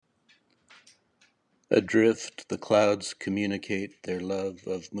Adrift, the clouds communicate their love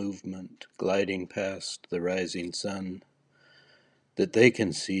of movement, gliding past the rising sun, that they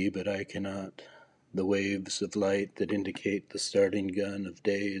can see but I cannot. The waves of light that indicate the starting gun of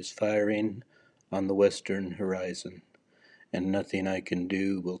day is firing on the western horizon, and nothing I can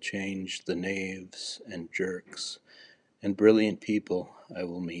do will change the knaves and jerks and brilliant people I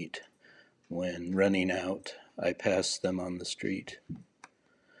will meet when, running out, I pass them on the street.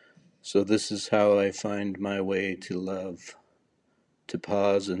 So this is how I find my way to love, to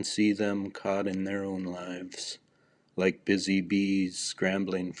pause and see them caught in their own lives, like busy bees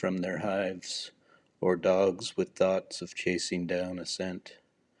scrambling from their hives, or dogs with thoughts of chasing down a scent,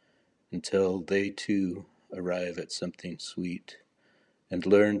 until they too arrive at something sweet, and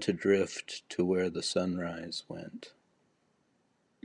learn to drift to where the sunrise went.